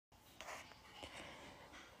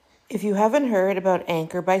If you haven't heard about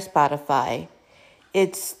Anchor by Spotify,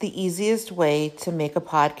 it's the easiest way to make a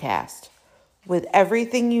podcast with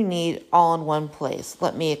everything you need all in one place.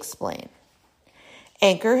 Let me explain.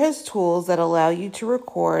 Anchor has tools that allow you to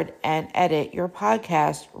record and edit your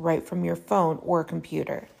podcast right from your phone or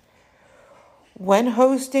computer. When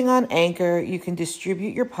hosting on Anchor, you can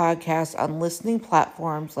distribute your podcast on listening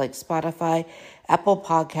platforms like Spotify, Apple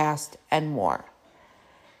Podcast, and more.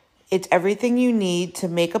 It's everything you need to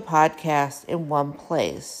make a podcast in one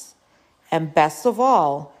place. And best of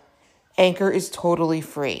all, Anchor is totally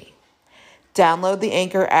free. Download the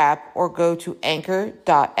Anchor app or go to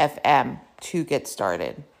anchor.fm to get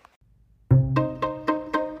started.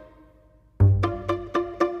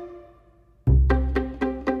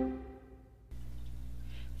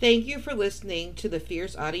 Thank you for listening to the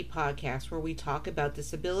Fierce Oddie podcast, where we talk about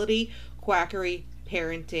disability, quackery,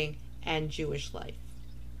 parenting, and Jewish life.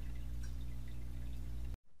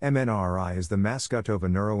 MNRI is the mascot of a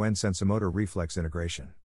neurosensomotor reflex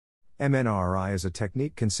integration. MNRI is a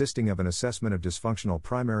technique consisting of an assessment of dysfunctional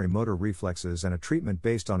primary motor reflexes and a treatment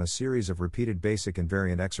based on a series of repeated basic and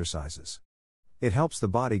variant exercises. It helps the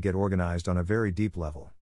body get organized on a very deep level.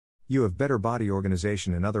 You have better body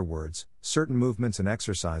organization. In other words, certain movements and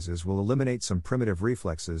exercises will eliminate some primitive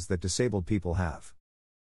reflexes that disabled people have.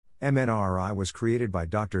 MNRI was created by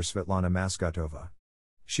Dr. Svetlana Maskatova.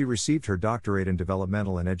 She received her doctorate in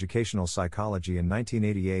developmental and educational psychology in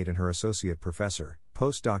 1988 and her associate professor,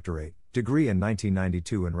 postdoctorate, degree in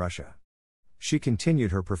 1992 in Russia. She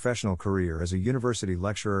continued her professional career as a university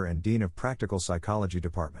lecturer and dean of practical psychology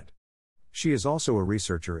department. She is also a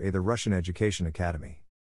researcher at the Russian Education Academy.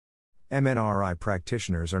 MNRI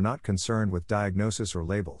practitioners are not concerned with diagnosis or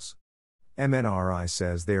labels. MNRI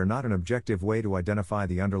says they are not an objective way to identify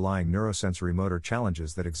the underlying neurosensory motor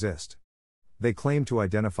challenges that exist. They claim to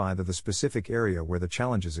identify the specific area where the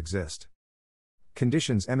challenges exist.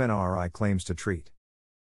 Conditions MNRI claims to treat: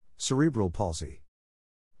 cerebral palsy,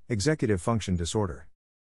 executive function disorder,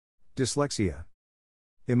 dyslexia,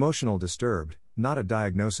 emotional disturbed, not a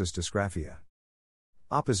diagnosis, dysgraphia,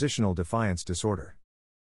 oppositional defiance disorder,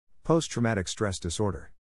 post-traumatic stress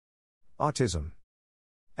disorder, autism,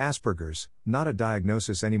 Asperger's, not a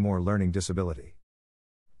diagnosis anymore, learning disability,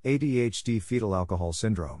 ADHD, fetal alcohol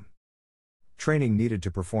syndrome. Training needed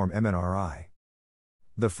to perform MNRI.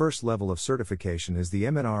 The first level of certification is the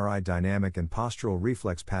MNRI Dynamic and Postural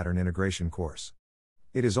Reflex Pattern Integration course.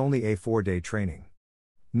 It is only a 4-day training.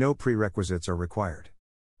 No prerequisites are required.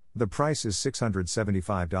 The price is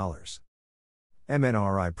 $675.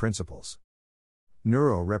 MNRI principles.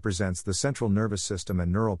 Neuro represents the central nervous system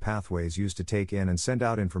and neural pathways used to take in and send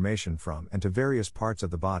out information from and to various parts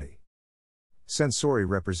of the body. Sensory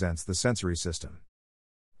represents the sensory system.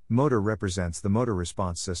 Motor represents the motor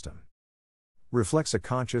response system. Reflects a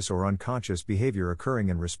conscious or unconscious behavior occurring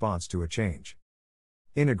in response to a change.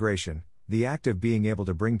 Integration, the act of being able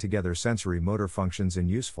to bring together sensory motor functions in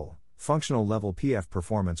useful, functional level PF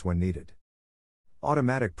performance when needed.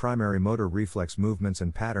 Automatic primary motor reflex movements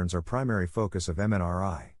and patterns are primary focus of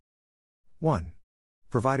MNRI. 1.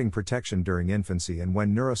 Providing protection during infancy and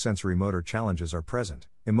when neurosensory motor challenges are present,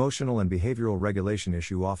 emotional and behavioral regulation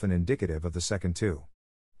issue often indicative of the second two.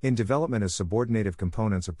 In development as subordinative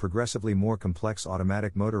components of progressively more complex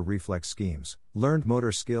automatic motor reflex schemes, learned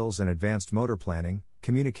motor skills and advanced motor planning,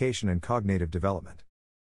 communication and cognitive development.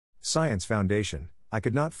 Science Foundation, I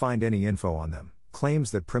could not find any info on them, claims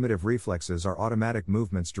that primitive reflexes are automatic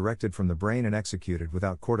movements directed from the brain and executed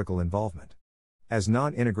without cortical involvement. As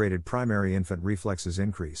non-integrated primary infant reflexes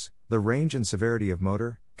increase, the range and severity of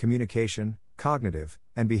motor, communication, cognitive,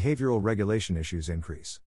 and behavioral regulation issues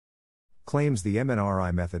increase. Claims the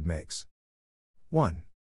MNRI method makes. 1.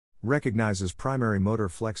 Recognizes primary motor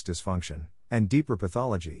flex dysfunction, and deeper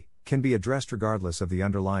pathology, can be addressed regardless of the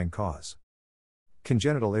underlying cause.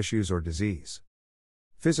 Congenital issues or disease.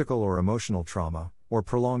 Physical or emotional trauma, or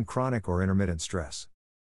prolonged chronic or intermittent stress.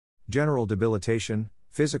 General debilitation,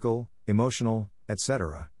 physical, emotional,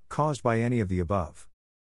 etc., caused by any of the above.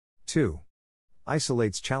 2.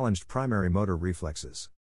 Isolates challenged primary motor reflexes.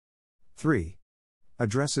 3.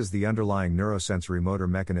 Addresses the underlying neurosensory motor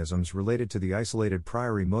mechanisms related to the isolated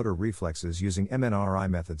primary motor reflexes using MNRI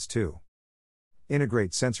methods. 2.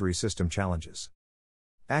 Integrate sensory system challenges.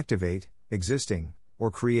 Activate existing, or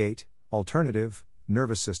create, alternative,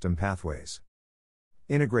 nervous system pathways.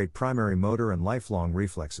 Integrate primary motor and lifelong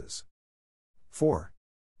reflexes. 4.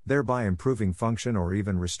 Thereby improving function or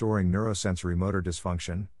even restoring neurosensory motor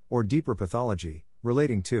dysfunction, or deeper pathology,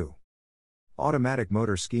 relating to automatic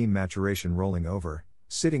motor scheme maturation, rolling over,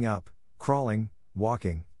 sitting up, crawling,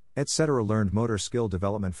 walking, etc. Learned motor skill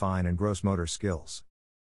development, fine and gross motor skills.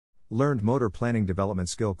 Learned motor planning development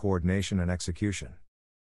skill coordination and execution.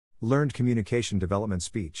 Learned communication development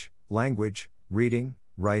speech, language, reading,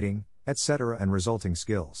 writing, etc. and resulting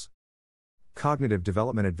skills. Cognitive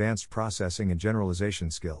development advanced processing and generalization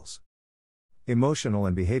skills. Emotional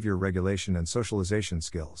and behavior regulation and socialization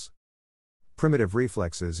skills. Primitive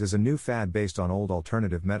reflexes is a new fad based on old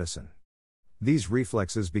alternative medicine. These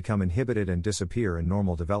reflexes become inhibited and disappear in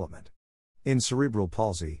normal development. In cerebral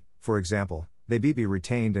palsy, for example, they be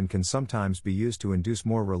retained and can sometimes be used to induce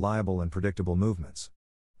more reliable and predictable movements.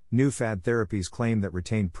 New fad therapies claim that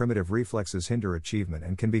retained primitive reflexes hinder achievement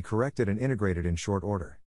and can be corrected and integrated in short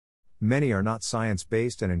order. Many are not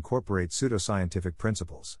science-based and incorporate pseudoscientific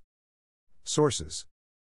principles. Sources: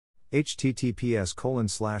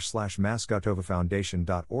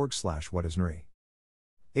 https://mascotovafoundation.org/whatismri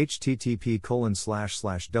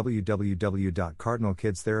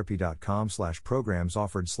http://www.cardinalkidstherapy.com/programs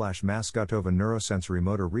offered/Mascotova neurosensory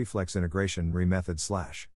motor reflex integration MRI method/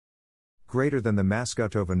 greater than the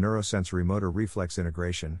Mascotova neurosensory motor reflex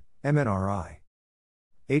integration, MNRI.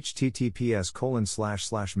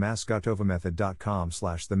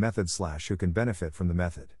 https://mascotovamethod.com/the method/ who can benefit from the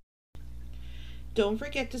method. Don't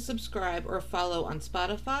forget to subscribe or follow on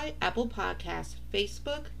Spotify, Apple Podcasts,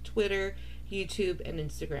 Facebook, Twitter, YouTube, and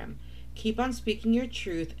Instagram. Keep on speaking your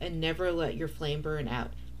truth and never let your flame burn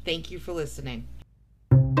out. Thank you for listening.